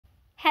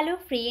Hello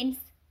friends,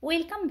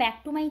 welcome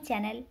back to my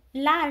channel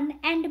Learn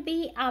and be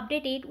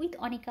updated with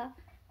Anika.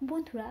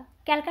 বন্ধুরা,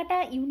 Calcutta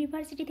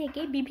university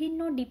থেকে বিভিন্ন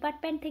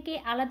department থেকে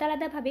আলাদা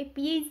আলাদাভাবে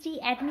পিএইচডি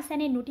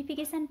অ্যাডমিশনের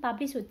নোটিফিকেশান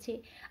পাবলিশ হচ্ছে।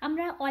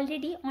 আমরা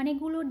অলরেডি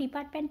অনেকগুলো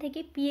ডিপার্টমেন্ট থেকে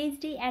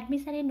পিএইচডি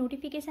অ্যাডমিশনের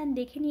নোটিফিকেশান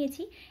দেখে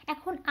নিয়েছি।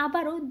 এখন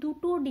আবারও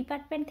দুটো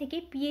ডিপার্টমেন্ট থেকে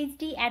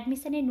পিএইচডি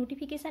অ্যাডমিশনের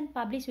নোটিফিকেশান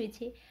পাবলিশ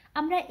হয়েছে।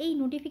 আমরা এই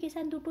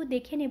নোটিফিকেশান দুটো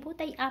দেখে নেব,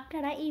 তাই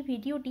আপনারা এই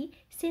ভিডিওটি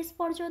শেষ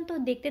পর্যন্ত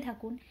দেখতে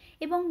থাকুন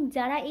এবং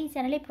যারা এই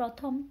চ্যানেলে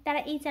প্রথম তারা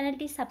এই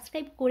চ্যানেলটি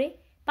সাবস্ক্রাইব করে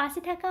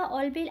পাশে থাকা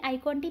অল বেল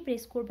আইকনটি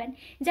প্রেস করবেন,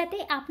 যাতে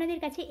আপনাদের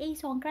কাছে এই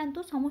সংক্রান্ত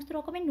সমস্ত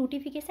রকমের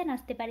নোটিফিকেশান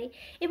আসতে পারে।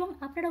 এবং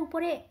আপনারা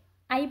উপরে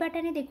আই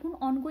বাটনে দেখুন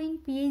অনগোয়িং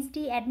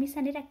পিএইচডি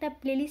অ্যাডমিশনের একটা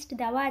প্লেলিস্ট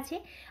দেওয়া আছে।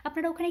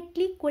 আপনারা ওখানে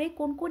ক্লিক করে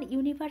কোন কোন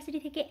ইউনিভার্সিটি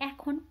থেকে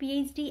এখন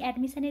পিএইচডি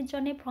অ্যাডমিশনের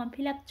জন্য ফর্ম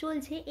ফিল আপ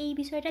চলছে এই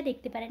বিষয়টা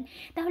দেখতে পারেন।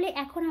 তাহলে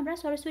এখন আমরা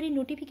সরাসরি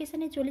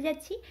নোটিফিকেশানে চলে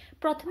যাচ্ছি।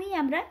 প্রথমেই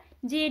আমরা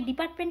যে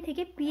ডিপার্টমেন্ট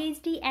থেকে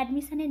পিএইচডি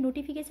অ্যাডমিশনের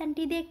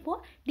নোটিফিকেশানটি দেখব,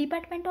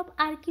 department of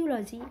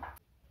archaeology,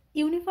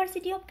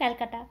 University of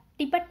Calcutta,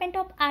 Department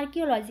of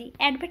Archaeology,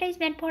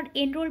 Advertisement for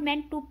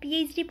Enrollment to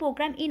PhD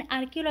Program in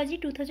Archaeology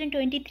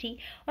 2023।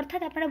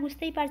 অর্থাৎ আপনারা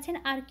বুঝতেই পারছেন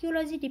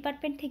আর্কিওলজি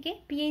ডিপার্টমেন্ট থেকে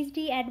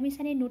পিএইচডি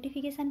অ্যাডমিশনের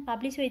নোটিফিকেশান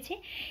পাবলিশ হয়েছে।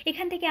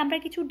 এখান থেকে আমরা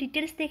কিছু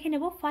ডিটেলস দেখে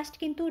নেব। ফার্স্ট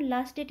কিন্তু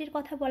লাস্ট ডেটের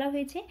কথা বলা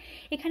হয়েছে।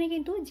 এখানে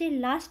কিন্তু যে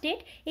লাস্ট ডেট,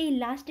 এই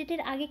লাস্ট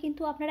ডেটের আগে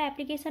কিন্তু আপনারা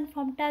অ্যাপ্লিকেশান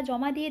ফর্মটা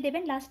জমা দিয়ে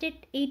দেবেন। Last date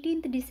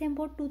 18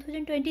 December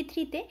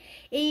 2023-তে।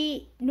 এই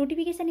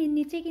নোটিফিকেশানের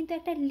নিচে কিন্তু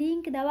একটা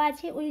লিঙ্ক দেওয়া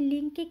আছে, ওই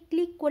লিঙ্কে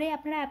ক্লিক করে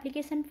আপনারা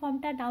অ্যাপ্লিকেশান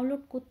ফর্মটা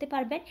ডাউনলোড করতে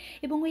পারবেন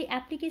এবং ওই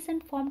অ্যাপ্লিকেশান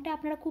ফর্মটা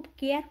আপনারা খুব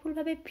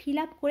কেয়ারফুলভাবে ফিল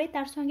আপ করে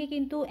তার সঙ্গে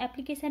কিন্তু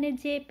অ্যাপ্লিকেশানের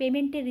যে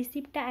পেমেন্টের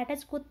রিসিপ্টটা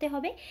অ্যাটাচ করতে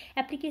হবে।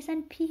 অ্যাপ্লিকেশান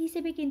ফি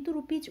হিসেবে কিন্তু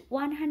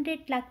 ₹100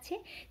 লাগছে,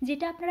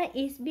 যেটা আপনারা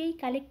এসবিআই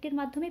কালেক্টের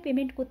মাধ্যমে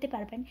পেমেন্ট করতে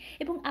পারবেন।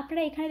 এবং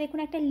আপনারা এখানে দেখুন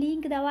একটা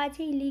লিঙ্ক দেওয়া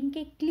আছে, এই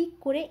লিঙ্কে ক্লিক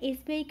করে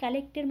এসবিআই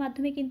কালেক্টের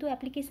মাধ্যমে কিন্তু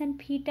অ্যাপ্লিকেশান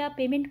ফিটা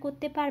পেমেন্ট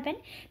করতে পারবেন।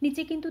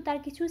 নিচে কিন্তু তার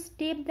কিছু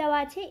স্টেপ দেওয়া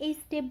আছে, এই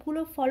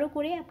স্টেপগুলো ফলো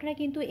করে আপনারা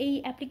কিন্তু এই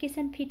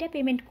অ্যাপ্লিকেশান ফিটা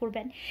পেমেন্ট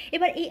করবেন।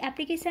 এবার এই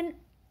অ্যাপ্লিকেশান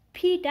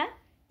ফিটা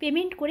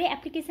পেমেন্ট করে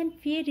অ্যাপ্লিকেশান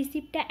ফি এর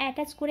রিসিপ্টটা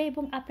অ্যাটাচ করে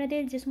এবং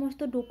আপনাদের যে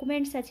সমস্ত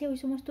ডকুমেন্টস আছে ওই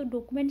সমস্ত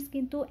ডকুমেন্টস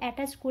কিন্তু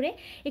অ্যাটাচ করে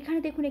এখানে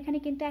দেখুন, এখানে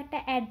কিন্তু একটা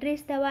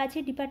অ্যাড্রেস দেওয়া আছে,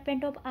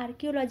 department of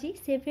archaeology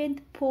 7th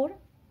floor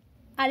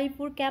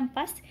Alipur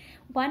campus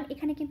 1।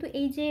 এখানে কিন্তু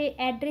এই যে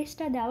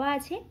অ্যাড্রেসটা দেওয়া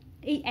আছে,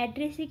 এই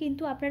অ্যাড্রেসে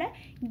কিন্তু আপনারা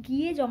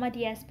গিয়ে জমা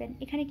দিয়ে আসবেন।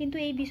 এখানে কিন্তু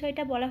এই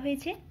বিষয়টা বলা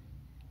হয়েছে।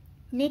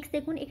 নেক্সট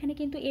দেখুন, এখানে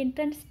কিন্তু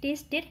এন্ট্রান্স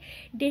টেস্টের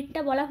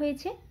ডেটটা বলা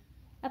হয়েছে।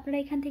 আপনারা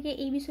এখান থেকে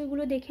এই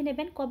বিষয়গুলো দেখে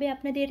নেবেন কবে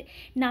আপনাদের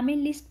নামের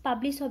লিস্ট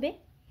পাবলিশ হবে।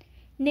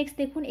 নেক্সট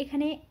দেখুন,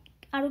 এখানে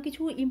আরও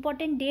কিছু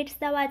ইম্পর্টেন্ট ডেটস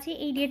দেওয়া আছে,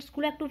 এই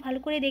ডেটসগুলো একটু ভালো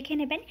করে দেখে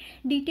নেবেন।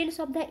 Details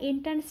of the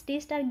entrance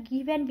test are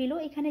given below,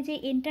 এখানে যে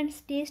এন্ট্রান্স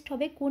টেস্ট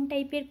হবে, কোন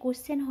টাইপের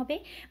কোশ্চেন হবে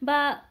বা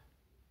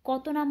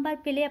কত নাম্বার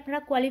পেলে আপনারা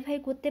কোয়ালিফাই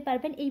করতে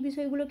পারবেন, এই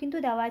বিষয়গুলো কিন্তু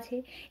দেওয়া আছে।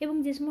 এবং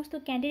যে সমস্ত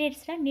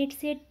ক্যান্ডিডেটসরা নেট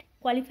সেট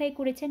কোয়ালিফাই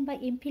করেছেন বা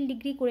এমফিল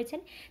ডিগ্রি করেছেন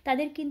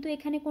তাদের কিন্তু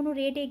এখানে কোনো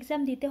রেড এক্সাম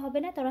দিতে হবে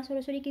না, তারা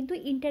সরাসরি কিন্তু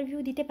ইন্টারভিউ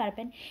দিতে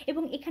পারবেন।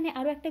 এবং এখানে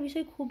আরও একটা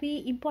বিষয় খুবই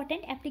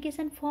ইম্পর্ট্যান্ট,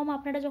 অ্যাপ্লিকেশান ফর্ম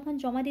আপনারা যখন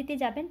জমা দিতে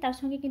যাবেন তার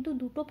সঙ্গে কিন্তু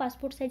 2টো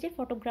পাসপোর্ট সাইজের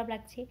ফটোগ্রাফ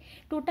লাগছে।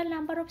 Total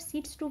number of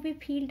seats two B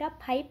filled up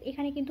 5,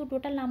 এখানে কিন্তু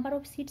টোটাল নাম্বার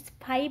অফ সিটস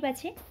 5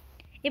 আছে।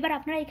 এবার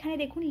আপনারা এখানে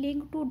দেখুন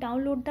link to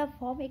download the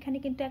form, এখানে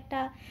কিন্তু একটা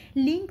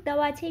লিঙ্ক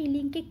দেওয়া আছে, এই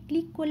লিঙ্কে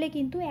ক্লিক করলে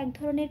কিন্তু এক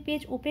ধরনের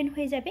পেজ ওপেন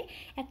হয়ে যাবে,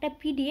 একটা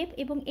পিডিএফ,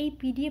 এবং এই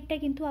পিডিএফটা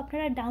কিন্তু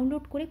আপনারা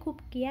ডাউনলোড করে খুব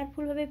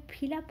কেয়ারফুলভাবে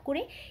ফিল আপ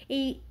করে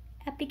এই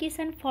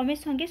অ্যাপ্লিকেশান ফর্মের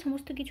সঙ্গে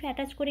সমস্ত কিছু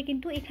অ্যাটাচ করে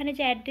কিন্তু এখানে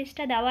যে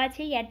অ্যাড্রেসটা দেওয়া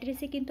আছে এই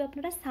অ্যাড্রেসে কিন্তু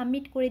আপনারা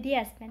সাবমিট করে দিয়ে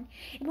আসবেন।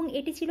 এবং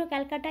এটি ছিল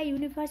ক্যালকাটা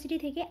ইউনিভার্সিটি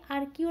থেকে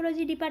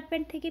আর্কিওলজি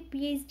ডিপার্টমেন্ট থেকে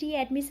পিএইচডি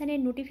অ্যাডমিশনের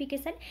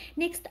নোটিফিকেশান।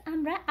 নেক্সট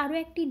আমরা আরও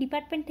একটি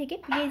ডিপার্টমেন্ট থেকে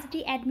পিএইচডি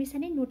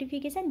অ্যাডমিশনের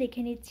নোটিফিকেশান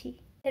দেখে নিচ্ছি।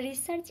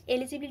 Research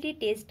Eligibility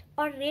Test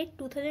or RATE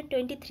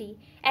 2023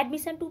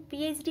 Admission to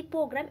PhD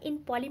Program in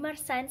Polymer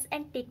Science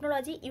and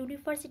Technology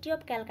University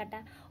of Calcutta।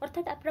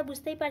 অর্থাৎ আপনারা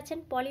বুঝতেই পারছেন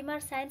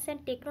পলিমার সায়েন্স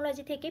অ্যান্ড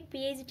টেকনোলজি থেকে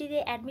পিএইচডিতে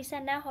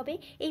অ্যাডমিশান না হবে।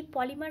 এই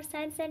পলিমার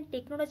সায়েন্স অ্যান্ড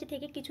টেকনোলজি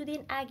থেকে কিছুদিন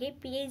আগে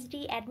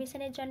পিএইচডি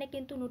অ্যাডমিশনের জন্য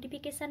কিন্তু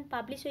নোটিফিকেশান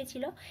পাবলিশ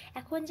হয়েছিল।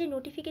 এখন যে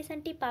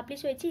নোটিফিকেশানটি পাবলিশ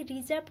হয়েছে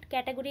রিজার্ভড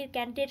ক্যাটাগরির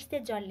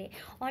ক্যান্ডিডেটসদের জন্য,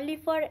 only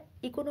for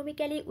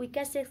economically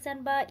weaker section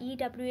বা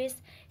EWS,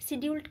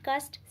 scheduled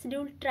caste,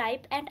 scheduled tribe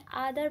and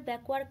other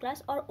backward class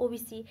or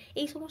OBC,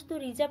 এই সমস্ত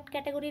রিজার্ভড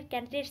ক্যাটাগরির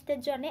ক্যান্ডিডেটসদের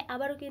জন্য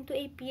আবারও কিন্তু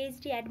এই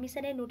পিএইচডি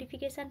অ্যাডমিশনের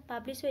নোটিফিকেশান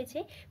পাবলিশ হয়েছে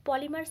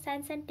পলিমার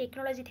সায়েন্স অ্যান্ড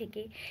টেকনোলজি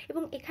থেকে।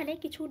 এবং এখানে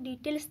কিছু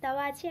ডিটেলস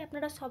দেওয়া আছে।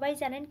 আপনারা সবাই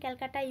জানেন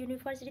ক্যালকাটা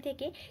ইউনিভার্সিটি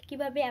থেকে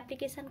কিভাবে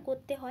অ্যাপ্লিকেশান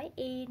করতে হয়,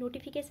 এই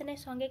নোটিফিকেশানের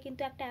সঙ্গে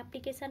কিন্তু একটা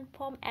অ্যাপ্লিকেশান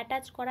ফর্ম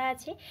অ্যাটাচ করা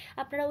আছে।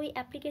 আপনারা ওই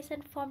অ্যাপ্লিকেশান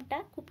ফর্মটা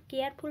খুব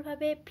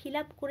কেয়ারফুলভাবে ফিল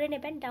আপ করে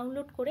নেবেন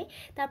ডাউনলোড করে।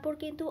 তারপর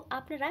কিন্তু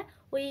আপনারা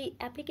ওই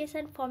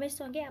অ্যাপ্লিকেশান ফর্মের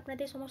সঙ্গে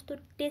আপনাদের সমস্ত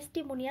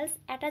টেস্টিমোনিয়ালস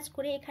অ্যাটাচ করে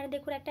করে এখানে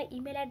দেখুন একটা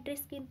ইমেল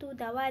অ্যাড্রেস কিন্তু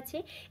দেওয়া আছে।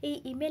 এই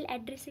ইমেল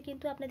অ্যাড্রেসে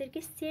কিন্তু আপনাদেরকে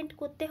সেন্ড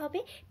করতে হবে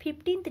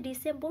 15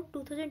 ডিসেম্বর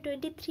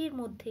 2023-র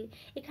মধ্যে।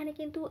 এখানে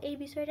কিন্তু এই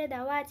বিষয়টা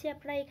দেওয়া আছে,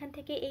 আপনারা এখান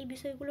থেকে এই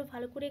বিষয়গুলো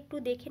ভালো করে একটু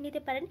দেখে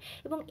নিতে পারেন।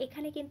 এবং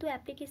এখানে কিন্তু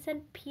অ্যাপ্লিকেশান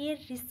ফি এর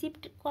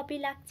রিসিপ্ট কপি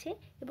লাগছে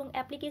এবং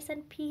অ্যাপ্লিকেশান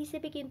ফি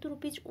হিসেবে কিন্তু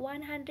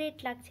 ₹100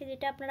 লাগছে,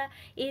 যেটা আপনারা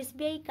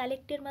SBI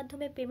কালেক্টের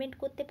মাধ্যমে পেমেন্ট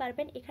করতে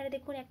পারবেন। এখানে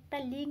দেখুন একটা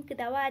লিঙ্ক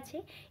দেওয়া আছে,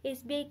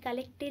 SBI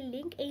কালেক্টের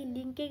লিঙ্ক। এই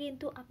লিঙ্কে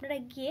কিন্তু আপনারা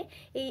গিয়ে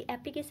এই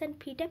অ্যাপ্লিকেশান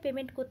ফিটা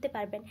পেমেন্ট করতে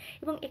পারবেন।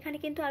 এবং এখানে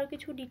কিন্তু আরও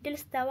কিছু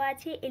ডিটেলস দেওয়া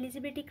আছে,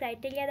 এলিজিবিলিটি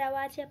ক্রাইটেরিয়া দেওয়া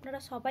আছে। আপনারা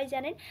সবাই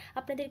জানেন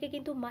আপনাদেরকে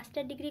কিন্তু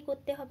মাস্টার ডিগ্রি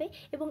করতে হবে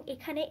এবং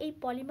এখানে এই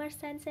পলিমার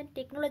সায়েন্স অ্যান্ড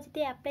টেকনোলজিতে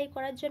অ্যাপ্লাই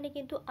করার জন্য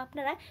কিন্তু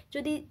আপনারা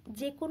যদি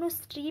যে কোনো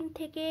স্ট্রিম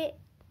থেকে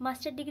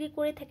মাস্টার ডিগ্রি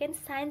করে থাকেন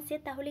সায়েন্সে,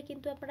 তাহলে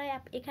কিন্তু আপনারা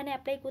এখানে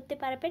অ্যাপ্লাই করতে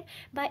পারবেন।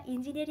 বা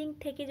ইঞ্জিনিয়ারিং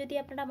থেকে যদি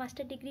আপনারা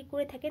মাস্টার ডিগ্রি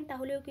করে থাকেন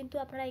তাহলেও কিন্তু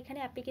আপনারা এখানে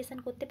অ্যাপ্লিকেশান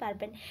করতে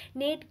পারবেন।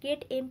 নেট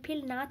গেট এমফিল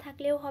না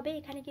থাকলেও হবে,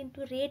 এখানে কিন্তু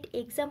রেট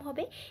এক্সাম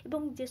হবে।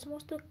 এবং যে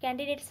সমস্ত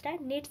ক্যান্ডিডেটসরা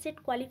নেট সেট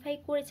কোয়ালিফাই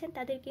করেছেন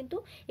তাদের কিন্তু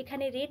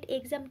এখানে রেট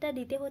এক্সামটা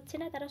দিতে হচ্ছে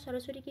না, তারা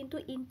সরাসরি কিন্তু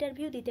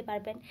ইন্টারভিউ দিতে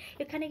পারবেন।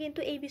 এখানে কিন্তু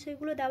এই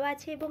বিষয়গুলো দেওয়া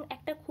আছে। এবং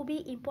একটা খুবই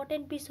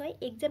ইম্পর্ট্যান্ট বিষয়,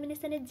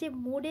 এক্সামিনেশানের যে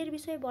মোডের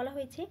বিষয়ে বলা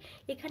হয়েছে,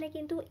 এখানে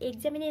কিন্তু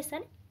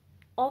এক্সামিনেশান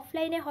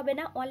অফলাইনে হবে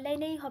না,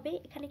 অনলাইনেই হবে।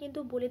 এখানে কিন্তু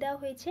বলে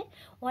দেওয়া হয়েছে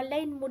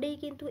অনলাইন মোডেই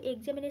কিন্তু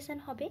এক্সামিনেশান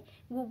হবে।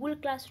 Google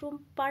classroom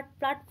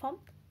platform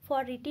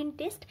for written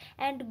test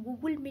and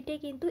Google মিটে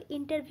কিন্তু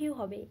ইন্টারভিউ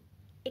হবে।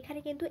 এখানে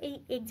কিন্তু এই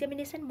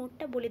এক্সামিনেশান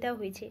মোডটা বলে দেওয়া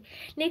হয়েছে।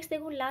 নেক্সট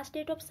দেখুন, last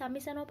date of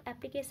submission of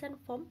application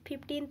form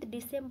 15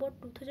 December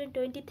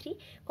 2023।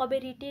 কবে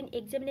রিটেন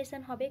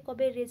এক্সামিনেশান হবে,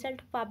 কবে রেজাল্ট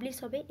পাবলিশ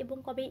হবে এবং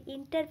কবে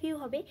ইন্টারভিউ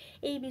হবে,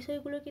 এই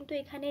বিষয়গুলো কিন্তু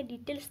এখানে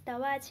ডিটেলস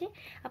দেওয়া আছে।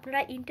 আপনারা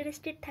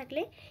ইন্টারেস্টেড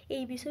থাকলে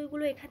এই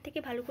বিষয়গুলো এখান থেকে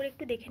ভালো করে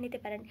একটু দেখে নিতে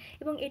পারেন।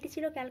 এবং এটি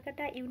ছিল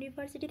ক্যালকাটা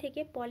ইউনিভার্সিটি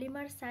থেকে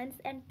পলিমার সায়েন্স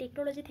অ্যান্ড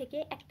টেকনোলজি থেকে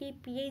একটি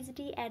PhD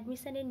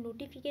অ্যাডমিশনের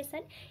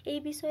নোটিফিকেশান। এই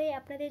বিষয়ে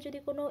আপনাদের যদি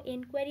কোনো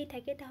এনকোয়ারি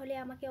থাকে তাহলে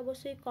আমাকে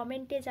অবশ্যই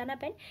কমেন্টে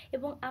জানাবেন।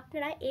 এবং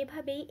আপনারা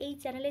এভাবেই এই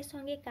চ্যানেলের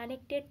সঙ্গে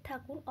কানেক্টেড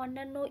থাকুন।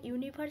 অন্যান্য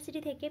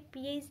ইউনিভার্সিটি থেকে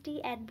PhD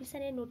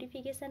অ্যাডমিশনের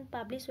নোটিফিকেশান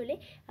পাবলিশ হলে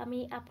আমি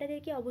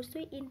আপনাদেরকে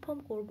অবশ্যই ইনফর্ম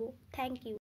করব। Thank you.